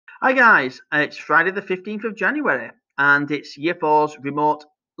Hi guys, it's Friday the 15th of January and it's Year 4's Remote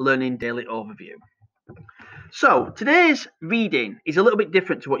Learning Daily Overview. So today's reading is a little bit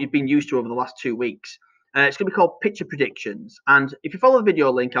different to what you've been used to over the last 2 weeks. It's going to be called Picture Predictions, and if you follow the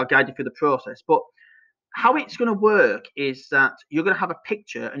video link I'll guide you through the process. But how it's going to work is that you're going to have a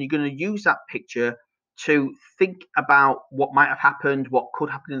picture and you're going to use that picture to think about what might have happened, what could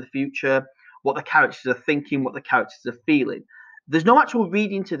happen in the future, what the characters are thinking, what the characters are feeling. There's no actual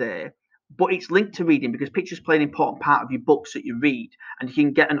reading today, but it's linked to reading because pictures play an important part of your books that you read, and you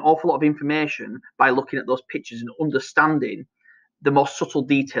can get an awful lot of information by looking at those pictures and understanding the more subtle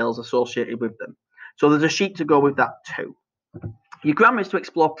details associated with them. So there's a sheet to go with that too. Your grammar is to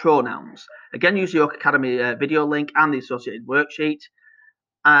explore pronouns. Again, use the Oak Academy video link and the associated worksheet.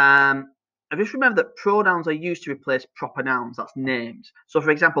 I just remember that pronouns are used to replace proper nouns, that's names. So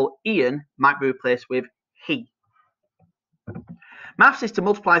for example, Ian might be replaced with he. Maths is to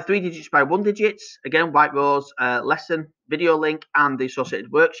multiply 3 digits by 1 digits. Again, White Rose lesson, video link and the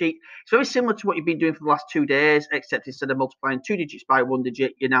associated worksheet. It's very similar to what you've been doing for the last 2 days, except instead of multiplying 2 digits by 1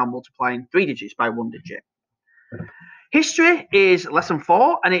 digit, you're now multiplying 3 digits by 1 digit. History is lesson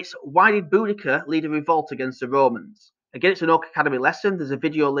 4, and it's why did Boudica lead a revolt against the Romans? Again, it's an Oak Academy lesson. There's a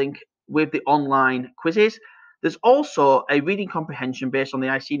video link with the online quizzes. There's also a reading comprehension based on the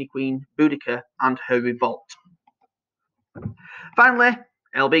Iceni Queen Boudica and her revolt. Finally,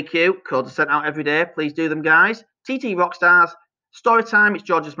 LBQ, codes are sent out every day. Please do them, guys. TT Rockstars, story time, it's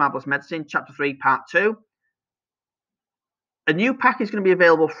George's Marvelous Medicine, Chapter 3, Part 2. A new pack is going to be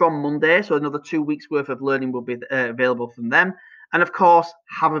available from Monday, so another 2 weeks worth of learning will be available from them. And of course,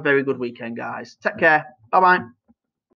 have a very good weekend, guys. Take care. Bye-bye.